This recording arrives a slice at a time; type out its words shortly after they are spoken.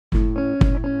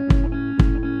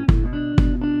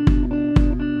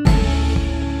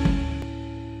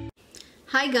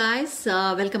Hi guys,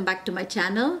 welcome back to my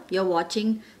channel. You're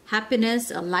watching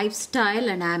Happiness a Lifestyle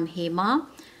and I'm Hema.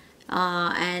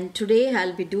 And today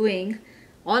I'll be doing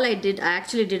I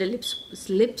actually did a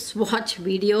lip swatch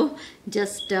video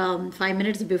just 5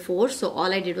 minutes before. So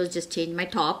all I did was just change my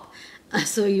top.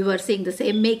 So you are seeing the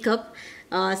same makeup,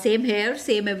 same hair,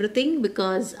 same everything,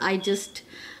 because I just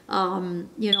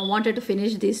wanted to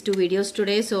finish these two videos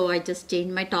today. So I just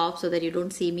changed my top so that you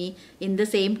don't see me in the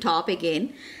same top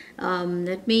again.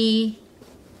 Let me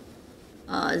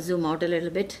zoom out a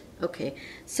little bit. Okay,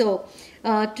 so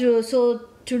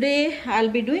today I'll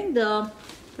be doing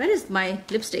where is my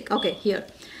lipstick? Okay, here.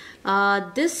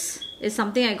 This is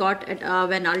something I got at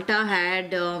when Ulta had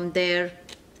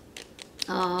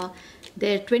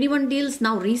their 21 deals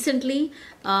now recently.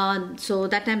 So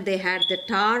that time they had the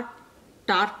Tarte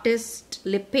Tarteist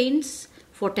lip paints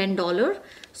for $10.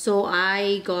 So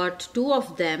I got two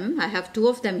of them. I have two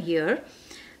of them here.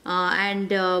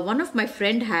 And one of my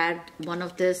friend had one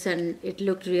of this and it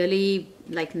looked really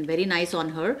like very nice on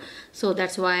her, so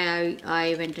that's why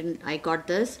I went and I got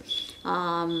this.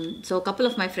 So a couple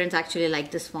of my friends actually like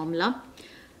this formula,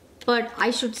 but I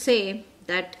should say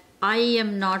that I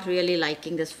am not really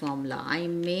liking this formula. I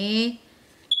may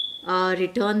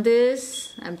return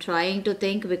this. I'm trying to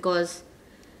think, because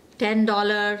 $10,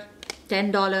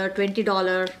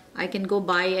 $20, I can go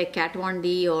buy a Kat Von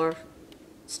D or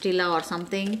Stila or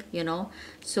something,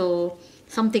 so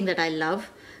something that I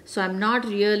love. So I'm not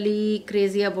really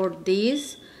crazy about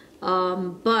these,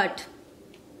 but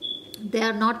they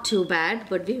are not too bad,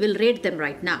 but we will rate them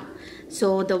right now.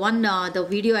 So the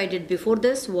video I did before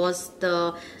this was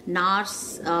the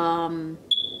NARS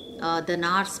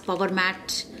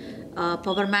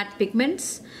Power Matte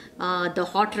pigments, the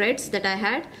hot reds that I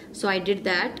had. So I did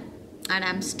that and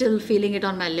I'm still feeling it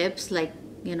on my lips, like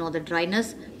the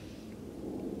dryness.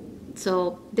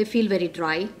 So they feel very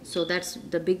dry, so that's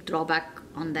the big drawback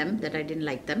on them, that I didn't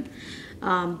like them.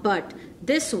 But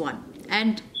this one,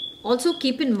 and also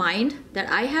keep in mind that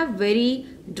I have very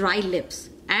dry lips.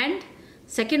 And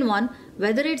second one,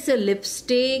 whether it's a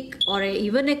lipstick or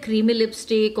even a creamy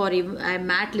lipstick or even a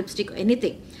matte lipstick or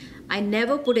anything, I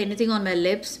never put anything on my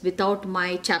lips without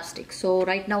my chapstick. So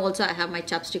right now also I have my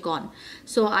chapstick on,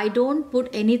 so I don't put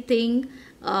anything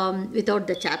without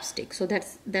the chapstick. So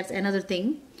that's another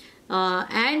thing.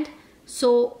 And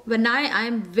so when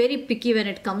I'm very picky when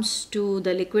it comes to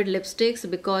the liquid lipsticks,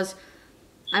 because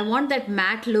I want that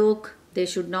matte look. They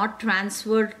should not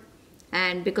transfer,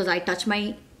 and because I touch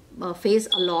my face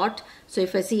a lot, so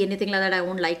if I see anything like that, I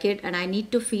won't like it. And I need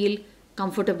to feel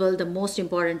comfortable. The most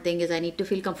important thing is I need to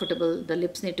feel comfortable. The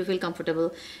lips need to feel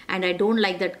comfortable, and I don't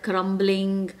like that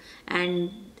crumbling and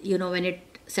when it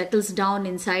settles down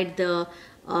inside the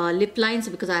lip lines,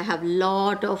 because I have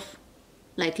lot of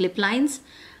lip lines.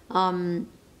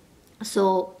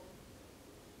 So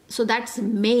that's the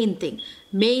main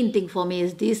thing for me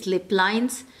is these lip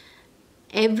lines.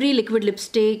 Every liquid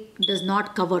lipstick does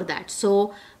not cover that.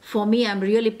 So for me, I'm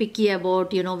really picky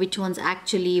about which ones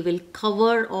actually will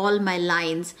cover all my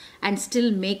lines and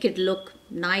still make it look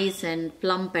nice and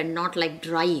plump and not like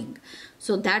drying.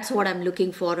 So that's what I'm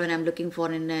looking for when I'm looking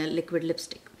for in a liquid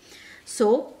lipstick.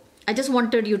 So I just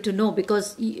wanted you to know,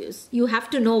 because you have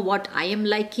to know what I am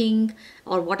liking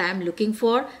or what I am looking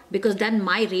for, because then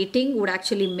my rating would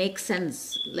actually make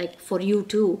sense, like for you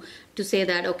too, to say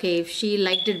that, okay, if she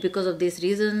liked it because of these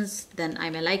reasons, then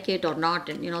I may like it or not,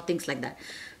 and things like that.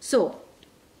 So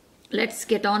let's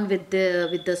get on with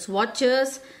the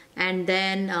swatches, and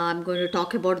then I'm going to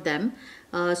talk about them.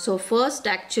 So first,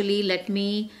 actually, let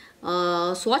me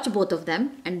swatch both of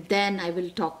them, and then I will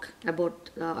talk about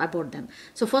them.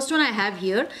 So first one I have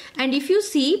here, and if you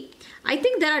see, I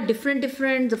think there are different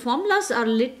the formulas are a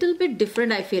little bit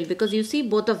different, I feel, because you see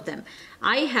both of them.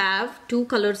 I have two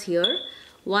colors here.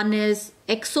 One is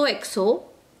Xoxo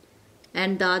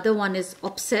and the other one is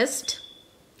Obsessed.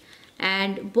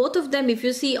 And both of them, if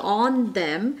you see on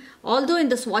them, although in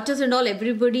the swatches and all,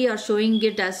 everybody are showing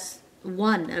it as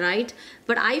one, right?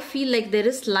 But I feel like there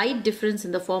is slight difference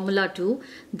in the formula too.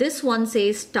 This one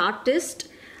says Tarteist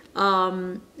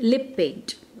lip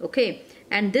paint, okay,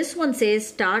 and this one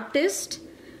says Tarteist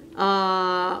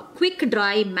quick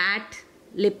dry matte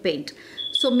lip paint.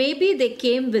 So maybe they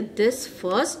came with this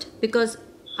first, because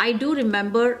I do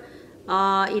remember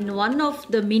in one of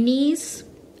the minis,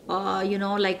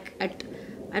 like at,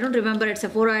 I don't remember, at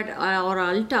Sephora or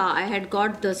Ulta, I had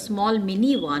got the small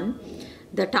mini one,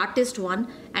 the Tarteist one,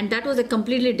 and that was a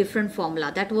completely different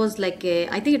formula. That was like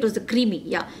I think it was the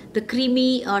creamy, the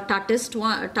creamy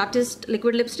Tarteist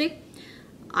liquid lipstick.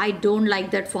 I don't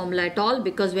like that formula at all,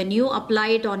 because when you apply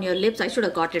it on your lips, I should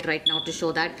have got it right now to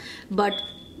show that, but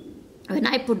when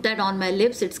I put that on my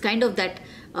lips, it's kind of that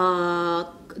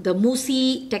the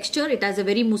moussey texture. It has a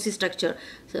very moussey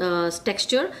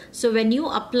texture. So when you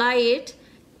apply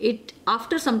it,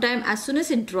 after some time, as soon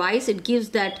as it dries, it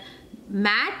gives that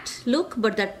matte look,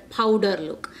 but that powder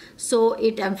look. So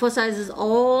it emphasizes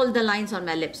all the lines on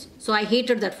my lips. So I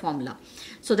hated that formula.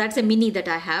 So that's a mini that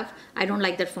I have. I don't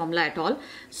like that formula at all.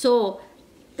 So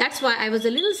that's why I was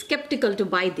a little skeptical to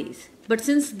buy these. But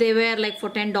since they were like for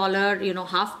 $10, you know,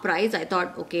 half price, I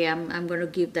thought, okay, I'm going to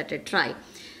give that a try.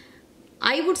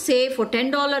 I would say for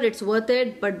 $10 it's worth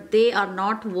it, but they are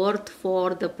not worth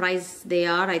for the price they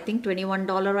are. I think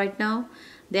 $21 right now.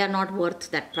 They are not worth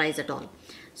that price at all.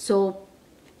 So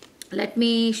let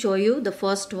me show you the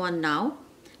first one now,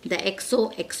 the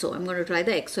Xoxo. I'm going to try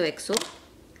the Xoxo.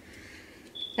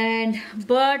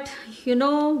 But you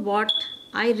know what?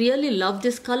 I really love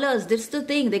these colors. This is the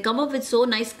thing. They come up with so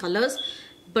nice colors,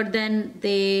 but then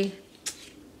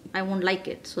I won't like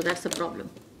it. So that's the problem.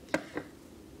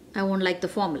 I won't like the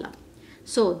formula.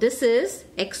 So this is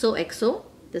Xoxo.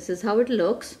 This is how it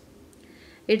looks.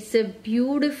 It's a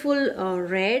beautiful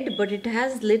red, but it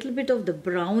has a little bit of the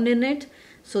brown in it.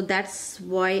 So that's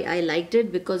why I liked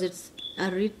it, because it's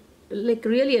like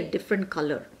really a different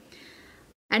color.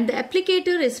 And the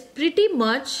applicator is pretty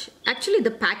much, actually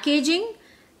the packaging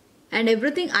and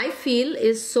everything I feel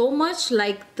is so much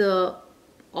like the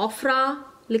Ofra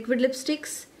liquid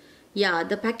lipsticks. Yeah,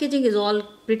 the packaging is all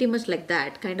pretty much like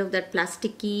that, kind of that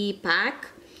plasticky pack.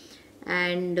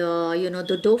 And you know,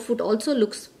 the doe foot also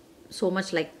looks so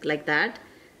much like that.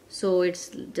 So it's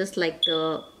just like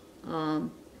the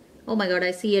oh my god,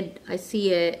 I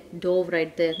see a dove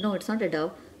right there. No, it's not a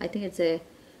dove. I think it's a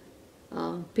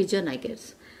pigeon, I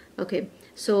guess. Okay,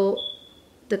 so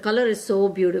the color is so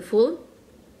beautiful.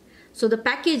 So the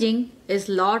packaging is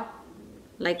lot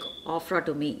like Ofra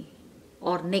to me,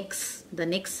 or NYX. The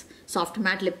NYX soft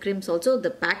matte lip creams also,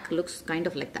 the pack looks kind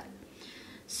of like that.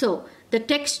 So the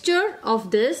texture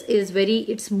of this is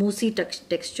it's moussey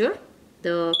texture.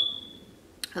 The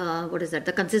what is that?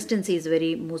 The consistency is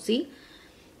very moussey.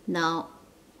 Now,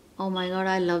 oh my god,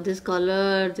 I love this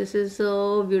color. This is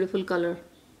so beautiful color.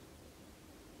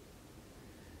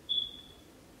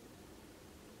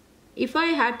 If I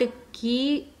had to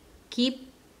keep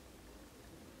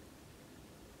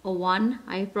a one,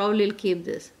 I probably will keep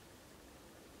this.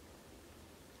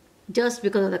 Just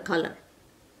because of the color.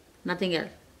 Nothing else.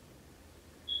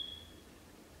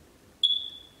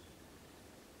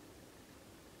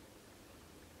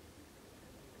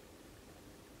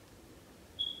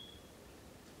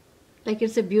 Like,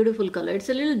 it's a beautiful color. It's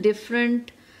a little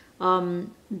different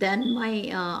than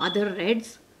my other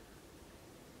reds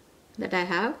that I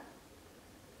have.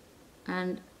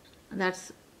 And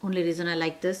that's only reason I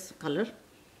like this color.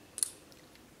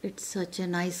 It's such a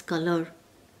nice color.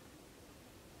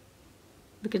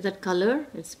 Look at that color.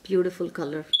 It's beautiful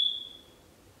color.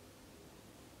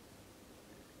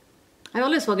 I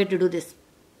always forget to do this.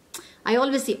 I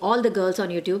always see all the girls on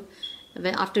YouTube,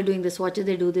 after doing the swatches,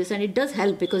 they do this, and it does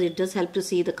help, because it does help to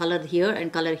see the color here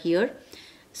and color here.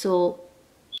 So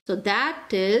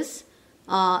that is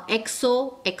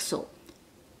Xoxo.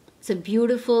 It's a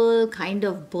beautiful kind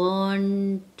of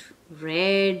burnt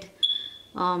red.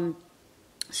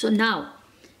 So now,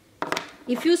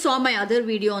 if you saw my other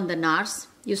video on the NARS,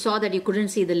 you saw that you couldn't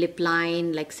see the lip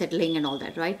line like settling and all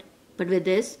that, right? But with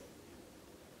this,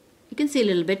 you can see a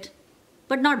little bit,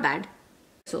 but not bad.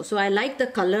 So I like the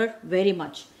color very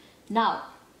much. Now,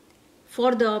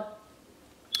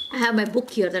 I have my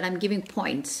book here that I'm giving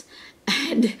points,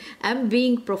 and I'm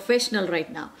being professional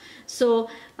right now. So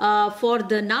for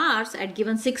the NARS, I'd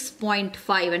given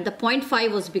 6.5, and the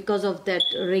 0.5 was because of that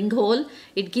ring hole.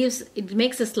 It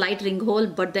makes a slight ring hole,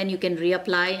 but then you can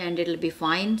reapply and it'll be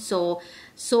fine. So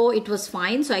it was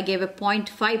fine. So I gave a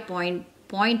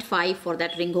 0.5 for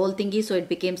that ring hole thingy. So it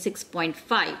became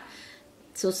 6.5.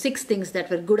 So 6 things that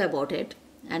were good about it,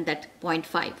 and that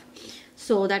 0.5.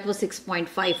 So that was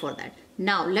 6.5 for that.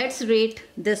 Now let's rate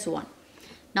this one.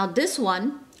 Now this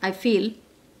one, I feel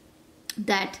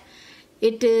that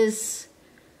it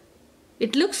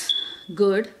looks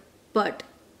good, but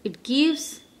it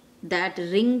gives that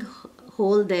ring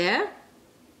hole there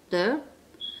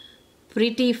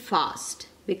pretty fast,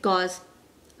 because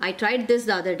I tried this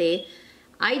the other day.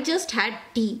 I just had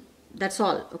tea, that's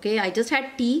all. Okay, I just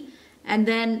had tea, and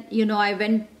then, you know, I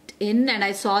went in and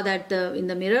I saw that in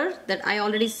the mirror that I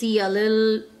already see a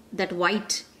little that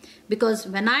white, because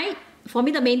for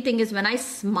me the main thing is when I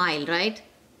smile, right,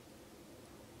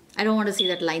 I don't want to see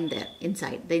that line there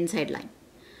inside, the inside line.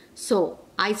 So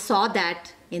I saw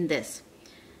that in this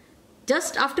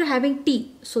just after having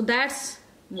tea. So that's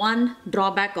one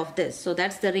drawback of this. So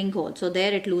that's the ring hole. So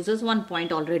there it loses 1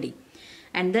 point already.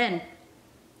 And then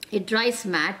it dries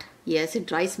matte. Yes, it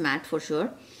dries matte for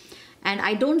sure. And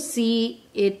I don't see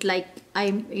it like,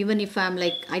 even if I'm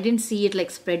like, I didn't see it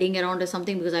like spreading around or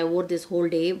something, because I wore this whole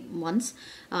day once.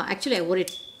 Actually, I wore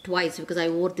it twice, because I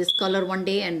wore this color one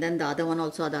day and then the other one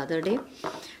also the other day.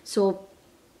 So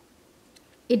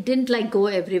it didn't like go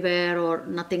everywhere or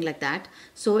nothing like that.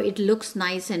 So it looks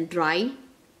nice and dry.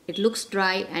 It looks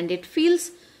dry and it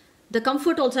feels, the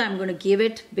comfort also I'm going to give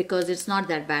it, because it's not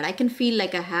that bad. I can feel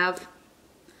like I have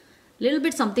a little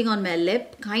bit something on my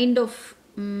lip, kind of,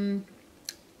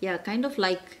 yeah, kind of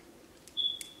like,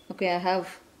 okay, I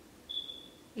have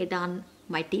it on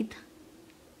my teeth.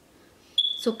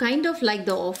 So kind of like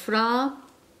the Ofra,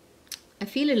 I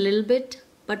feel a little bit,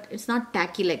 but it's not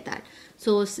tacky like that.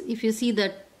 So if you see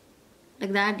that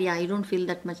like that, yeah, you don't feel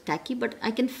that much tacky, but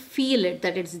I can feel it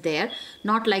that it's there.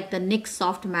 Not like the NYX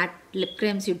soft matte lip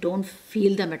creams, you don't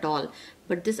feel them at all.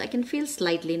 But this I can feel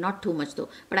slightly, not too much though.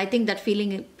 But I think that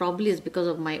feeling probably is because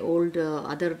of my old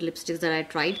other lipsticks that I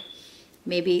tried.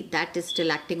 Maybe that is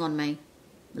still acting on my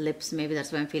lips. Maybe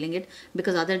that's why I'm feeling it.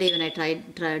 Because other day when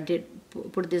I did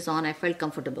put this on, I felt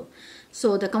comfortable.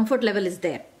 So the comfort level is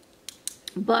there.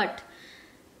 But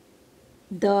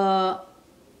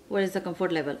what is the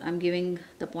comfort level? I'm giving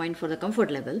the point for the comfort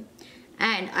level.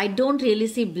 And I don't really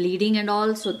see bleeding and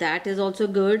all. So that is also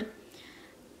good.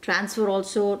 Transfer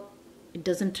also, it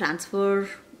doesn't transfer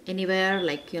anywhere,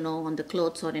 like, you know, on the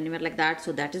clothes or anywhere like that.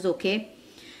 So that is okay.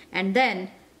 And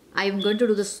then I'm going to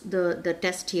do this, the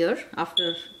test here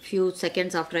after a few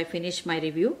seconds after I finish my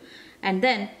review. And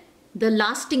then the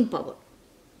lasting power.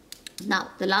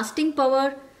 Now the lasting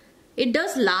power, it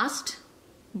does last,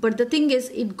 but the thing is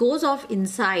it goes off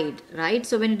inside, right?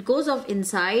 So when it goes off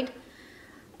inside,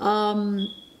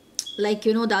 like,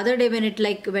 you know, the other day when it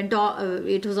like went off,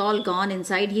 it was all gone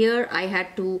inside here. I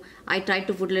tried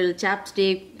to put a little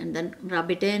chapstick and then rub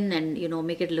it in and, you know,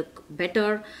 make it look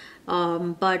better.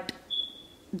 But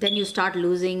then you start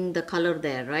losing the color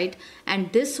there, right?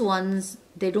 And this ones,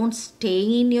 they don't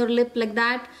stain your lip like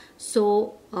that.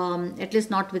 So at least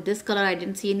not with this color, I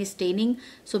didn't see any staining.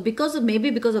 So maybe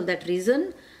because of that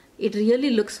reason, it really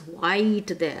looks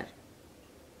white there.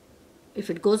 If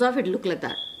it goes off, it look like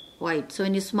that, white. So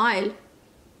when you smile,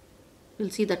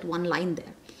 you'll see that one line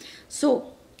there.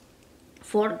 So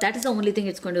that is the only thing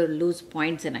it's going to lose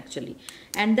points in actually.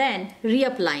 And then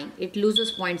reapplying, it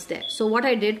loses points there. So what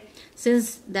I did,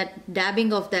 since that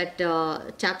dabbing of that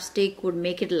chapstick would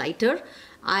make it lighter,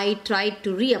 I tried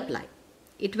to reapply.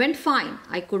 It went fine,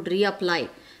 I could reapply,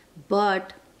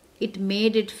 but it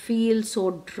made it feel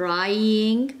so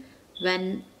drying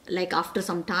when, like, after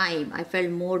some time, I felt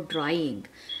more drying.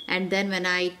 And then when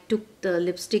I took the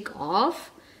lipstick off,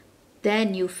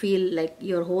 then you feel like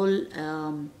your whole,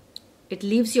 it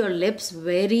leaves your lips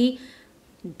very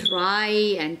dry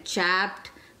and chapped.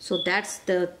 So that's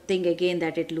the thing again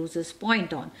that it loses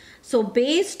point on. So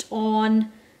based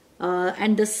on,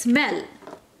 and the smell,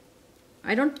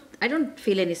 I don't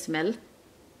feel any smell.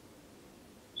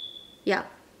 Yeah,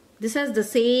 this has the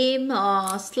same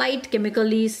slight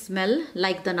chemically smell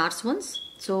like the NARS ones.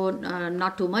 So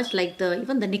not too much, like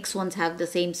even the NYX ones have the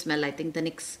same smell. I think the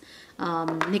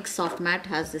NYX soft matte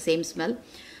has the same smell.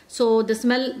 So the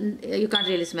smell, you can't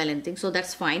really smell anything. So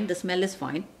that's fine. The smell is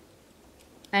fine.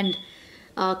 And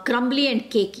crumbly and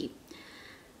cakey.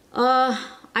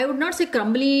 I would not say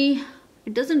crumbly.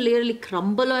 It doesn't really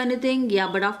crumble or anything. Yeah,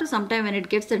 but after some time when it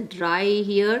gets dry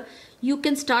here, you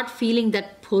can start feeling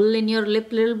that pull in your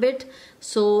lip a little bit.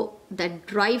 So that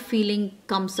dry feeling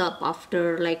comes up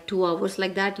after like 2 hours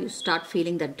like that. You start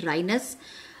feeling that dryness.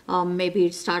 Maybe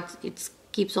it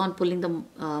keeps on pulling the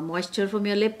moisture from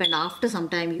your lip, and after some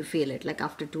time you feel it, like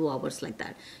after 2 hours like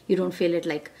that. You don't feel it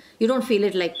like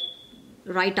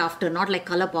right after, not like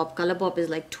ColourPop. ColourPop is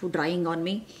like too drying on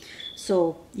me.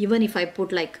 So even if I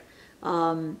put like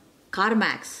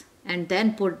Carmax and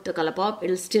then put the ColourPop,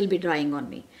 it'll still be drying on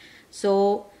me.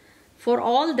 So for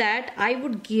all that, I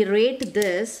would rate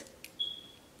this.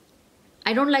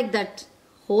 I don't like that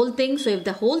whole thing. So if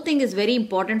the whole thing is very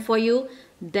important for you,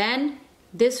 then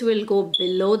this will go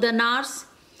below the NARS.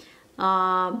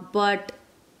 But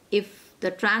if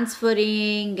the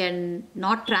transferring and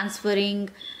not transferring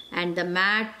and the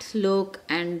matte look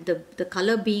and the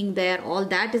color being there, all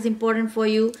that is important for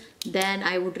you, then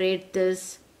I would rate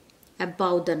this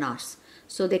above the NARS.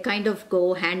 So they kind of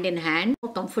go hand in hand.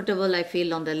 More comfortable I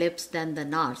feel on the lips than the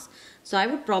NARS. So I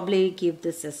would probably give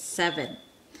this a 7.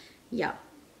 Yeah,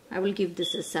 I will give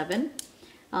this a 7.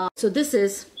 So this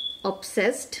is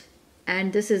Obsessed,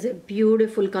 and this is a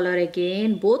beautiful color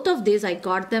again. Both of these I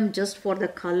got them just for the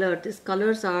color. These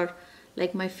colors are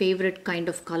like my favorite kind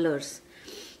of colors.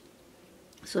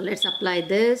 So let's apply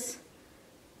this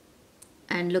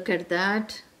and look at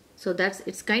that. So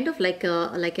it's kind of like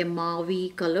a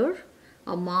mauve color,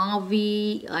 a mauve,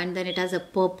 and then it has a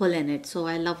purple in it, so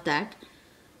I love that.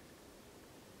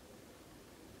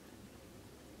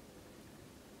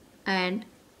 And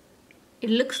it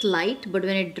looks light, but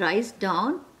when it dries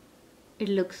down it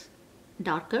looks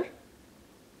darker.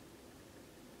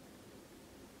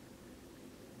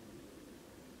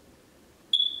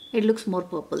 It looks more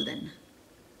purple then.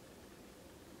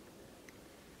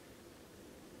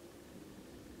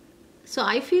 So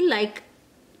I feel like,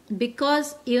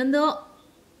 because even though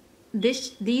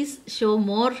these show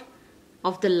more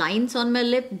of the lines on my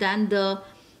lip than the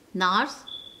NARS,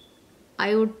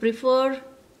 I would prefer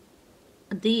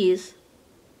these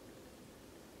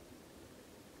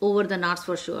over the NARS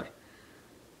for sure.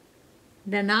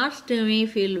 The NARS to me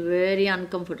feel very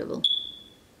uncomfortable,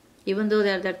 even though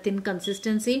they're that thin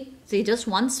consistency. See, just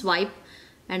one swipe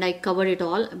and I covered it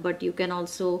all, but you can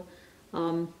also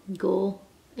go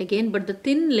again, but the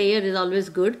thin layer is always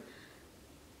good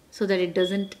so that it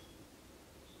doesn't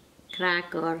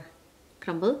crack or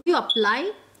crumble. You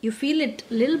apply, you feel it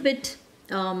a little bit.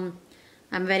 I'm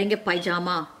wearing a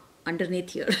pajama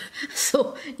underneath here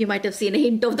so you might have seen a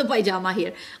hint of the pajama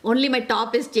here. Only my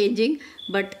top is changing,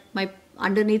 but my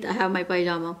underneath I have my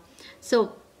pajama.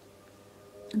 So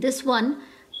this one,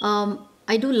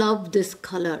 I do love this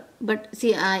color, but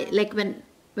see, I like when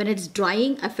it's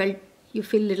drying, I felt you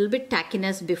feel a little bit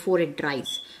tackiness before it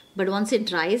dries, but once it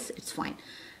dries, it's fine.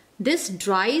 This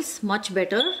dries much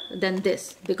better than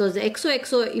this, because the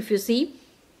Xoxo, if you see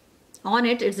on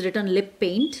it, it's written lip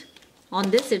paint. On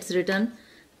this, it's written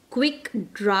quick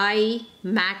dry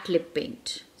matte lip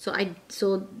paint.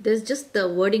 So there's just the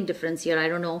wording difference here. I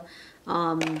don't know.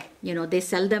 You know, they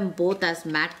sell them both as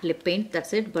matte lip paint.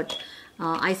 That's it. But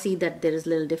I see that there is a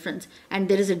little difference, and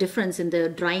there is a difference in the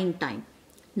drying time.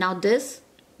 Now this,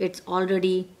 it's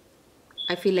already,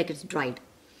 I feel like it's dried.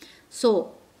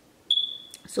 So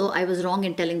I was wrong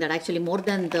in telling that. Actually, more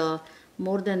than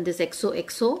this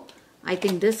Xoxo, I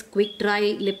think this quick dry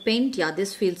lip paint, yeah,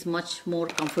 this feels much more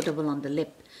comfortable on the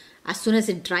lip. As soon as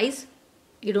it dries,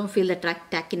 you don't feel the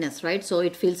tackiness, right? So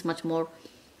it feels much more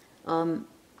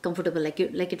comfortable. Like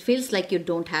it feels like you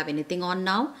don't have anything on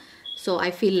now. So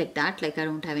I feel like that, like I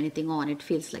don't have anything on. It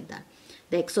feels like that.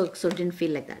 The Xoxo didn't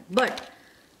feel like that. But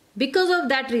because of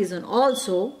that reason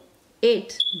also,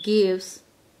 it gives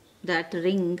that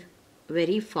ring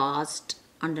very fast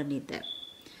underneath there.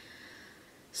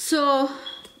 So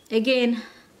again,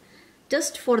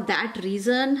 just for that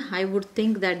reason, I would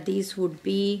think that these would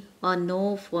be a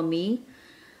no for me.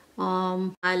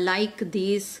 I like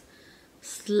these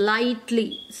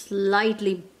slightly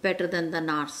better than the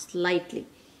NARS, slightly,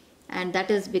 and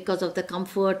that is because of the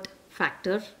comfort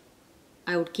factor.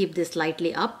 I would keep this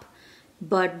slightly up,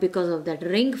 but because of that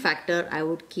ring factor, I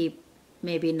would keep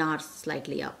maybe NARS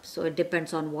slightly up. So it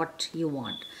depends on what you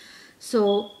want.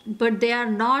 So, but they are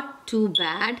not too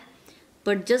bad,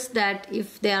 but just that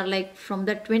if they are like from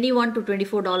the $21 to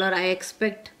 $24, I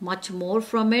expect much more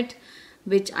from it,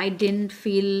 which I didn't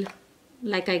feel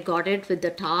like I got it with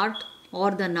the Tarte or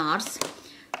the NARS.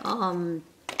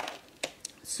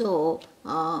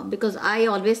 Because I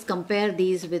always compare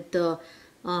these with the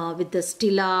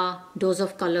Stila, Dose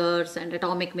of Colors and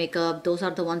Atomic Makeup. Those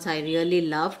are the ones I really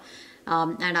love.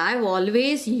 And I've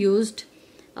always used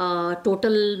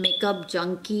Total Makeup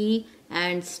Junkie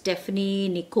and Stephanie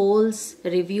Nicole's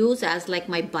reviews as like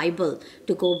my Bible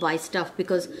to go buy stuff,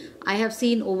 because I have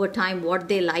seen over time what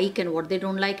they like and what they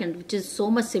don't like, and which is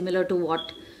so much similar to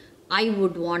what I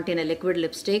would want in a liquid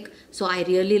lipstick. So I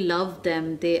really love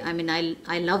them.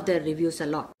 I love their reviews a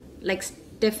lot. Like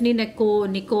Stephanie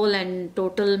Nicole and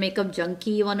Total Makeup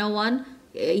Junkie 101,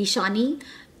 Ishani,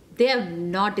 they have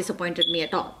not disappointed me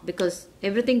at all, because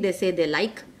everything they say they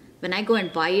like, when I go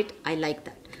and buy it, I like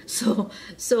that. So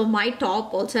my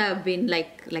top also have been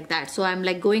like that. So I'm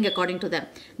like going according to them.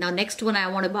 Now next one I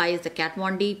want to buy is the Kat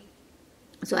Von D.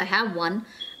 So I have one,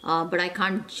 but I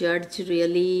can't judge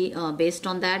really based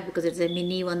on that, because it's a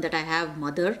mini one that I have,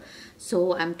 Mother.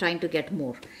 So I'm trying to get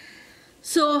more.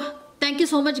 So thank you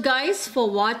so much guys for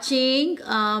watching,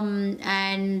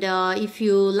 and if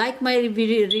you like my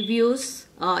reviews,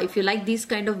 if you like these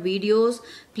kind of videos,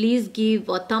 please give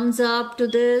a thumbs up to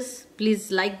this.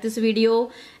 Please like this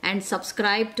video and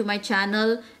subscribe to my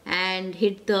channel and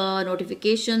hit the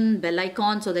notification bell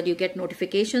icon so that you get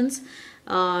notifications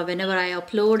whenever I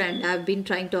upload. And I've been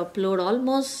trying to upload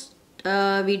almost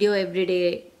video every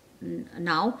day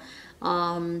now.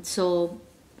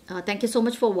 Thank you so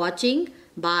much for watching.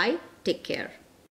 Bye. Take care.